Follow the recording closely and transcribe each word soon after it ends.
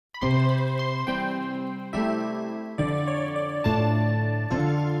Beautiful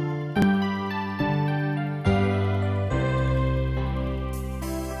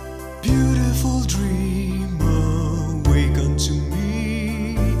dreamer, wake unto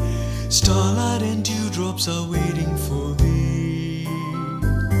me. Starlight and dewdrops are waiting for thee.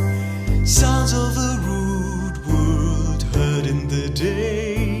 Sounds of the rude world heard in the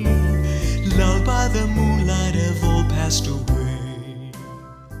day, lulled by the moonlight, have all passed away.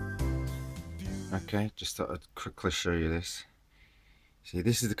 Okay, just thought I'd quickly show you this. See,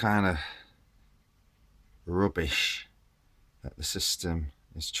 this is the kind of rubbish that the system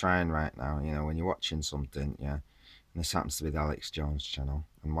is trying right now, you know, when you're watching something, yeah. And this happens to be the Alex Jones channel.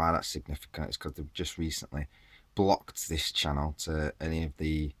 And why that's significant is because they've just recently blocked this channel to any of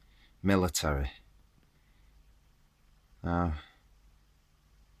the military.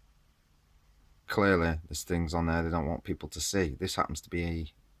 Clearly, there's things on there they don't want people to see. This happens to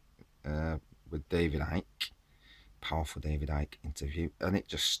be with David Icke, powerful David Icke interview, and it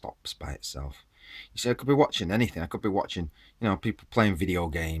just stops by itself. You see, I could be watching anything. I could be watching, you know, people playing video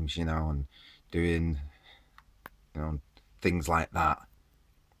games, you know, and doing, you know, things like that.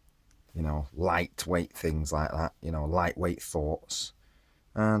 You know, lightweight things like that. You know, lightweight thoughts.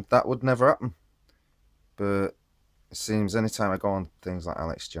 And that would never happen. But it seems anytime I go on things like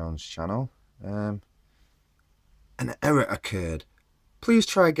Alex Jones' channel, an error occurred. Please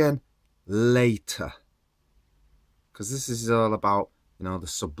try again later. Because this is all about, you know, the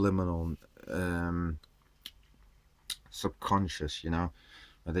subliminal, subconscious, you know,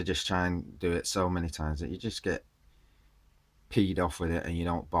 where they just try and do it so many times that you just get peed off with it and you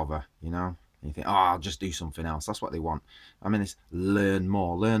don't bother, you know. And you think, oh, I'll just do something else. That's what they want. I mean, it's learn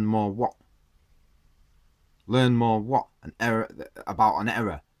more. Learn more what? Learn more what? An error, about an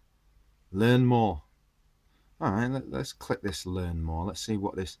error. Learn more. All right, let's click this learn more. Let's see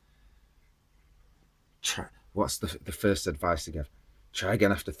what this... What's the first advice to give? Try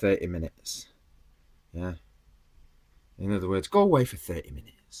again after 30 minutes. Yeah. In other words, go away for 30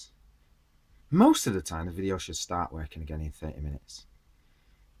 minutes. Most of the time, the video should start working again in 30 minutes.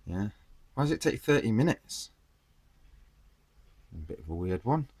 Yeah. Why does it take 30 minutes? A bit of a weird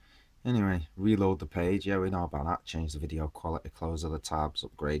one. Anyway, reload the page. Yeah, we know about that. Change the video quality, close other tabs,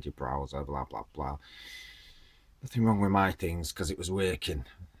 upgrade your browser, blah, blah, blah. Nothing wrong with my things because it was working.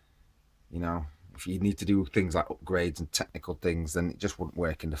 You know, if you need to do things like upgrades and technical things, then it just wouldn't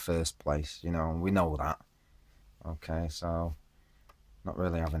work in the first place, you know, and we know that. Okay, so not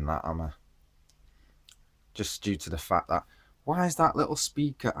really having that, am I? Just due to the fact that, why is that little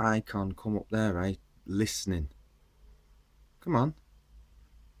speaker icon come up there, right? Listening. Come on.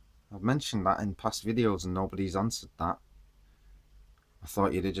 I've mentioned that in past videos and nobody's answered that. I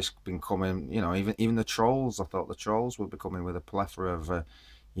thought you'd have just been coming, you know, even the trolls. I thought the trolls would be coming with a plethora of,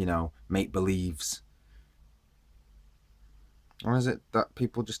 you know, make-believes. Or is it that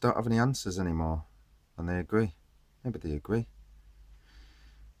people just don't have any answers anymore? And they agree. Maybe they agree.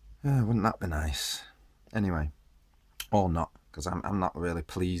 Wouldn't that be nice? Anyway, or not, because I'm not really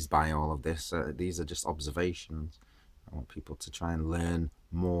pleased by all of this. These are just observations. I want people to try and learn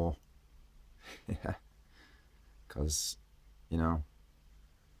more. Yeah. Because, you know,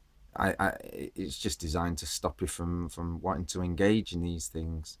 it's just designed to stop you from wanting to engage in these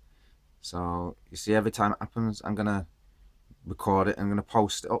things. So you see, every time it happens, I'm gonna record it, I'm gonna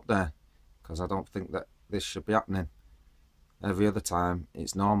post it up there, because I don't think that this should be happening. Every other time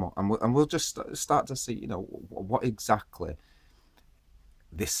it's normal, and we'll just start to see, you know, what exactly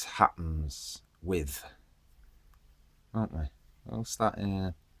this happens with, won't we? We'll start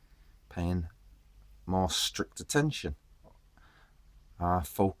paying more strict attention. Our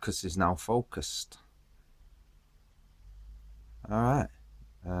focus is now focused. Alright.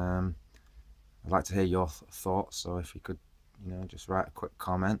 I'd like to hear your thoughts, so if you could, you know, just write a quick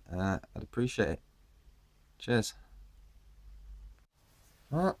comment, I'd appreciate it. Cheers.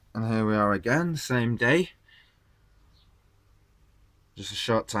 Well, and here we are again, same day. Just a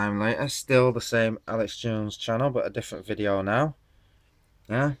short time later, still the same Alex Jones channel, but a different video now.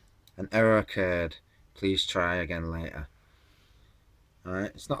 Yeah, an error occurred. Please try again later.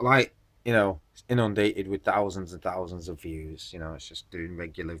 Alright, it's not like, you know, it's inundated with thousands and thousands of views. You know, it's just doing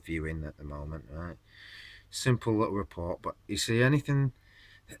regular viewing at the moment, right? Simple little report, but you see, anything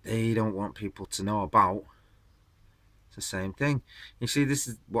that they don't want people to know about, it's the same thing. You see, this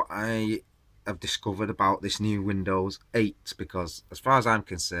is what I have discovered about this new Windows 8, because as far as I'm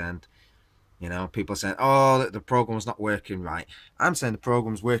concerned, you know, people are saying, oh, the program's not working right. I'm saying the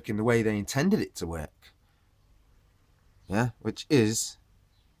program's working the way they intended it to work. Yeah, which is,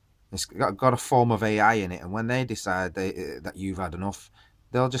 it's got a form of AI in it, and when they decide that you've had enough,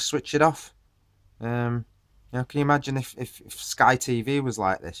 they'll just switch it off. You know, can you imagine if Sky TV was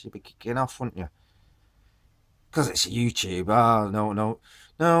like this? You'd be kicking off, wouldn't you? Because it's YouTube. Oh,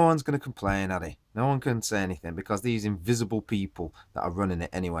 no one's going to complain, are they? No one can say anything because these invisible people that are running it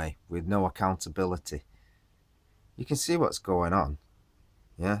anyway, with no accountability. You can see what's going on.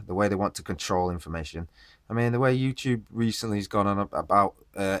 Yeah, the way they want to control information. I mean, the way YouTube recently has gone on about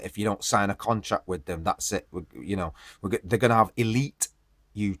if you don't sign a contract with them, that's it. You know, they're going to have elite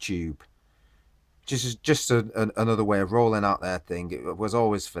YouTube. Just another way of rolling out their thing. It was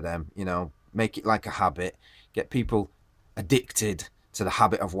always for them, you know, make it like a habit, get people addicted to the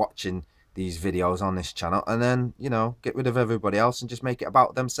habit of watching these videos on this channel, and then, you know, get rid of everybody else and just make it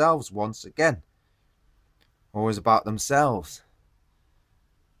about themselves once again. Always about themselves.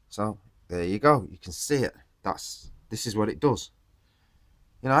 So there you go, you can see it. This is what it does.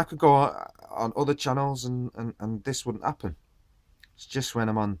 You know, I could go on other channels and this wouldn't happen. It's just when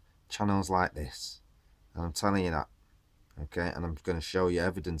I'm on channels like this, and I'm telling you that, okay, and I'm going to show you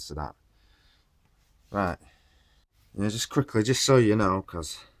evidence of that. Right, yeah, just quickly, just so you know,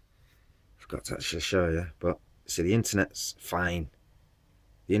 because I forgot to actually show you, but see, the internet's fine.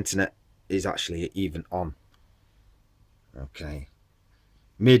 The internet is actually even on, okay,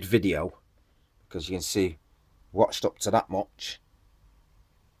 mid video, because you can see watched up to that much,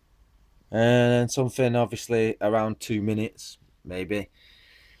 and something obviously around 2 minutes maybe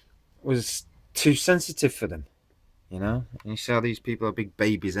was too sensitive for them, you know. And you see how these people are big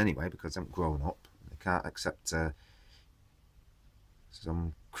babies anyway, because they haven't grown up. They can't accept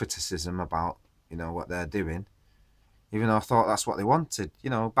some criticism about, you know, what they're doing, even though I thought that's what they wanted,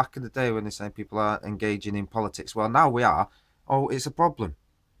 you know, back in the day when they say people are engaging in politics. Well, now we are. Oh, it's a problem.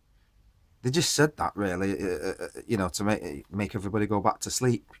 They just said that, really, you know, to make everybody go back to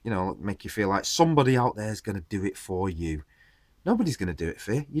sleep, you know, make you feel like somebody out there is going to do it for you. Nobody's going to do it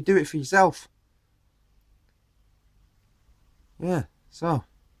for you. You do it for yourself. Yeah, so,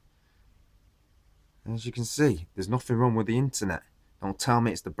 as you can see, there's nothing wrong with the internet. Don't tell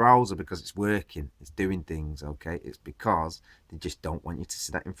me it's the browser because it's working, it's doing things, okay? It's because they just don't want you to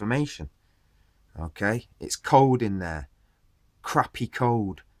see that information, okay? It's code in there. Crappy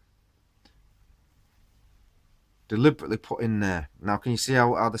code. Deliberately put in there. Now, can you see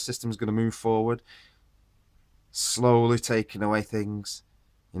how the system's going to move forward? Slowly taking away things.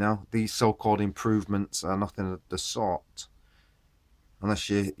 You know, these so-called improvements are nothing of the sort. Unless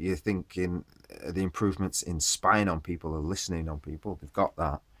you're thinking the improvements in spying on people or listening on people. They've got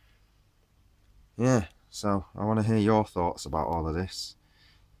that. Yeah, so I want to hear your thoughts about all of this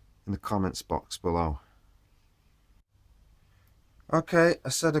in the comments box below. Okay, I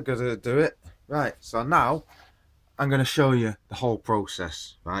said I'm going to do it. Right, so now I'm going to show you the whole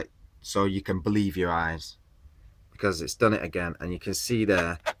process, right? So you can believe your eyes. Because it's done it again, and you can see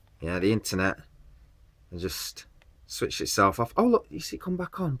there, yeah, the internet has just switched itself off. Oh, look, you see it come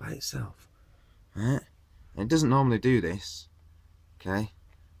back on by itself. Right? And it doesn't normally do this. Okay?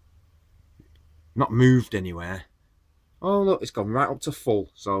 Not moved anywhere. Oh, look, it's gone right up to full.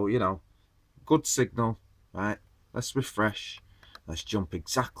 So, you know, good signal. Right? Let's refresh. Let's jump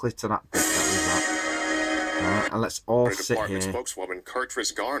exactly to that bit that was at. Right, and let's all sit here. Spokeswoman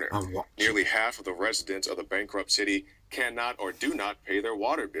Curtis Garner. Nearly half of the residents of the bankrupt city cannot or do not pay their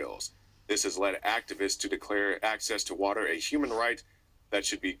water bills. This has led activists to declare access to water a human right that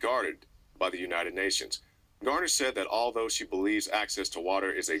should be guarded by the United Nations. Garner said that although she believes access to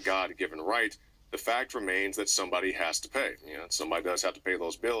water is a God-given right, the fact remains that somebody has to pay. You know, somebody does have to pay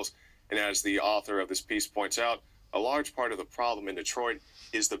those bills. And as the author of this piece points out, a large part of the problem in Detroit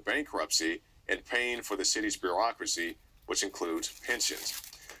is the bankruptcy and paying for the city's bureaucracy, which includes pensions.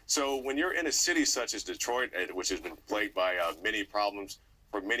 So when you're in a city such as Detroit, which has been plagued by many problems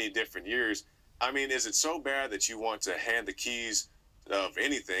for many different years, I mean, is it so bad that you want to hand the keys of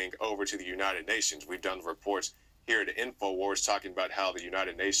anything over to the United Nations? We've done reports here at InfoWars talking about how the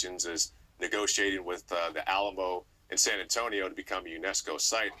United Nations is negotiating with the Alamo in San Antonio to become a UNESCO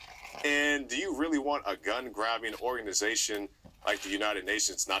site. And do you really want a gun-grabbing organization like the United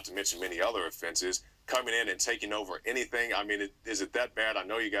Nations, not to mention many other offenses, coming in and taking over anything? I mean, is it that bad? I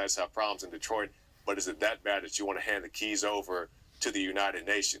know you guys have problems in Detroit, but is it that bad that you want to hand the keys over to the United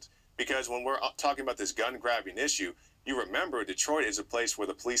Nations? Because when we're talking about this gun-grabbing issue, you remember Detroit is a place where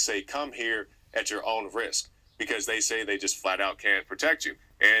the police say, come here at your own risk, because they say they just flat out can't protect you.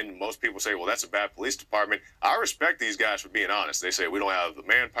 And most people say, well, that's a bad police department. I respect these guys for being honest. They say, we don't have the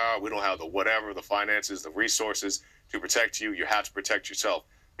manpower, we don't have the whatever, the finances, the resources to protect you. You have to protect yourself.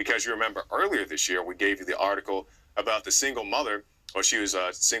 Because you remember earlier this year, we gave you the article about the single mother, or she was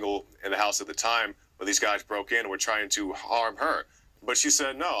single in the house at the time, where these guys broke in and were trying to harm her. But she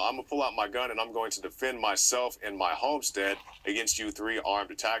said, no, I'm going to pull out my gun and I'm going to defend myself and my homestead against you three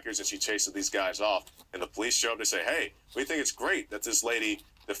armed attackers. And she chases these guys off. And the police show up to say, hey, we think it's great that this lady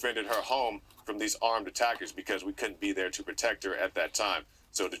defended her home from these armed attackers because we couldn't be there to protect her at that time.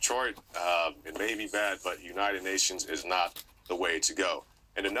 So Detroit, it may be bad, but United Nations is not the way to go.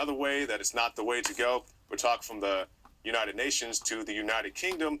 And another way that it's not the way to go, we're talking from the United Nations to the United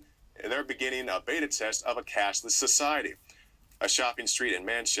Kingdom, and they're beginning a beta test of a cashless society. A shopping street in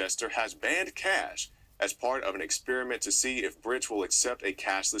Manchester has banned cash as part of an experiment to see if Brits will accept a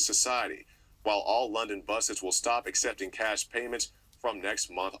cashless society, while all London buses will stop accepting cash payments from next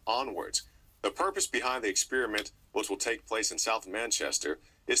month onwards. The purpose behind the experiment, which will take place in South Manchester,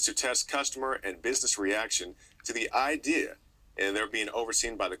 is to test customer and business reaction to the idea, and they're being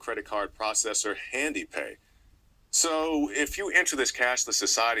overseen by the credit card processor HandyPay. So if you enter this cashless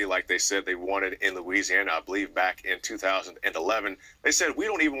society like they said they wanted in Louisiana, I believe back in 2011, they said, we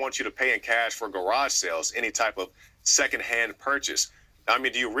don't even want you to pay in cash for garage sales, any type of secondhand purchase. I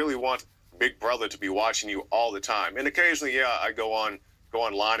mean, do you really want Big Brother to be watching you all the time? And occasionally, yeah, I go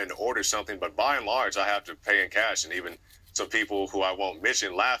online and order something, but by and large, I have to pay in cash. And even some people who I won't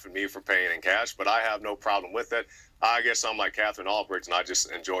mention laugh at me for paying in cash, but I have no problem with it. I guess I'm like Catherine Albrecht, and I just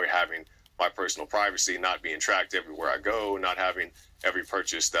enjoy having my personal privacy, not being tracked everywhere I go, not having every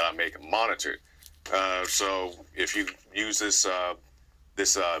purchase that I make monitored. So if you use this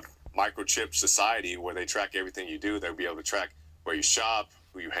microchip society where they track everything you do, they'll be able to track where you shop,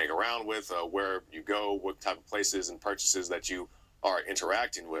 who you hang around with, where you go, what type of places and purchases that you are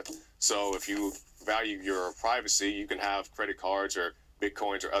interacting with. So if you value your privacy, you can have credit cards or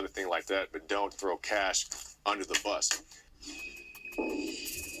Bitcoins or other thing like that, but don't throw cash under the bus.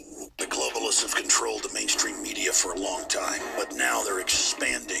 The globalists have controlled the mainstream media for a long time, but now they're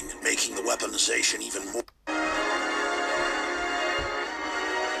expanding, making the weaponization even more.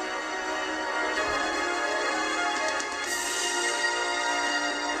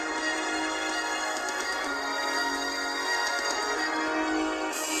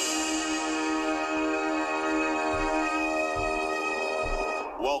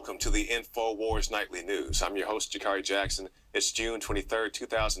 Welcome to the InfoWars Nightly News. I'm your host, Jakari Jackson. It's June 23rd,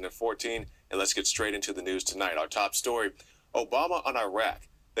 2014, and let's get straight into the news tonight. Our top story, Obama on Iraq.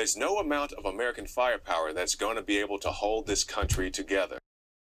 There's no amount of American firepower that's going to be able to hold this country together.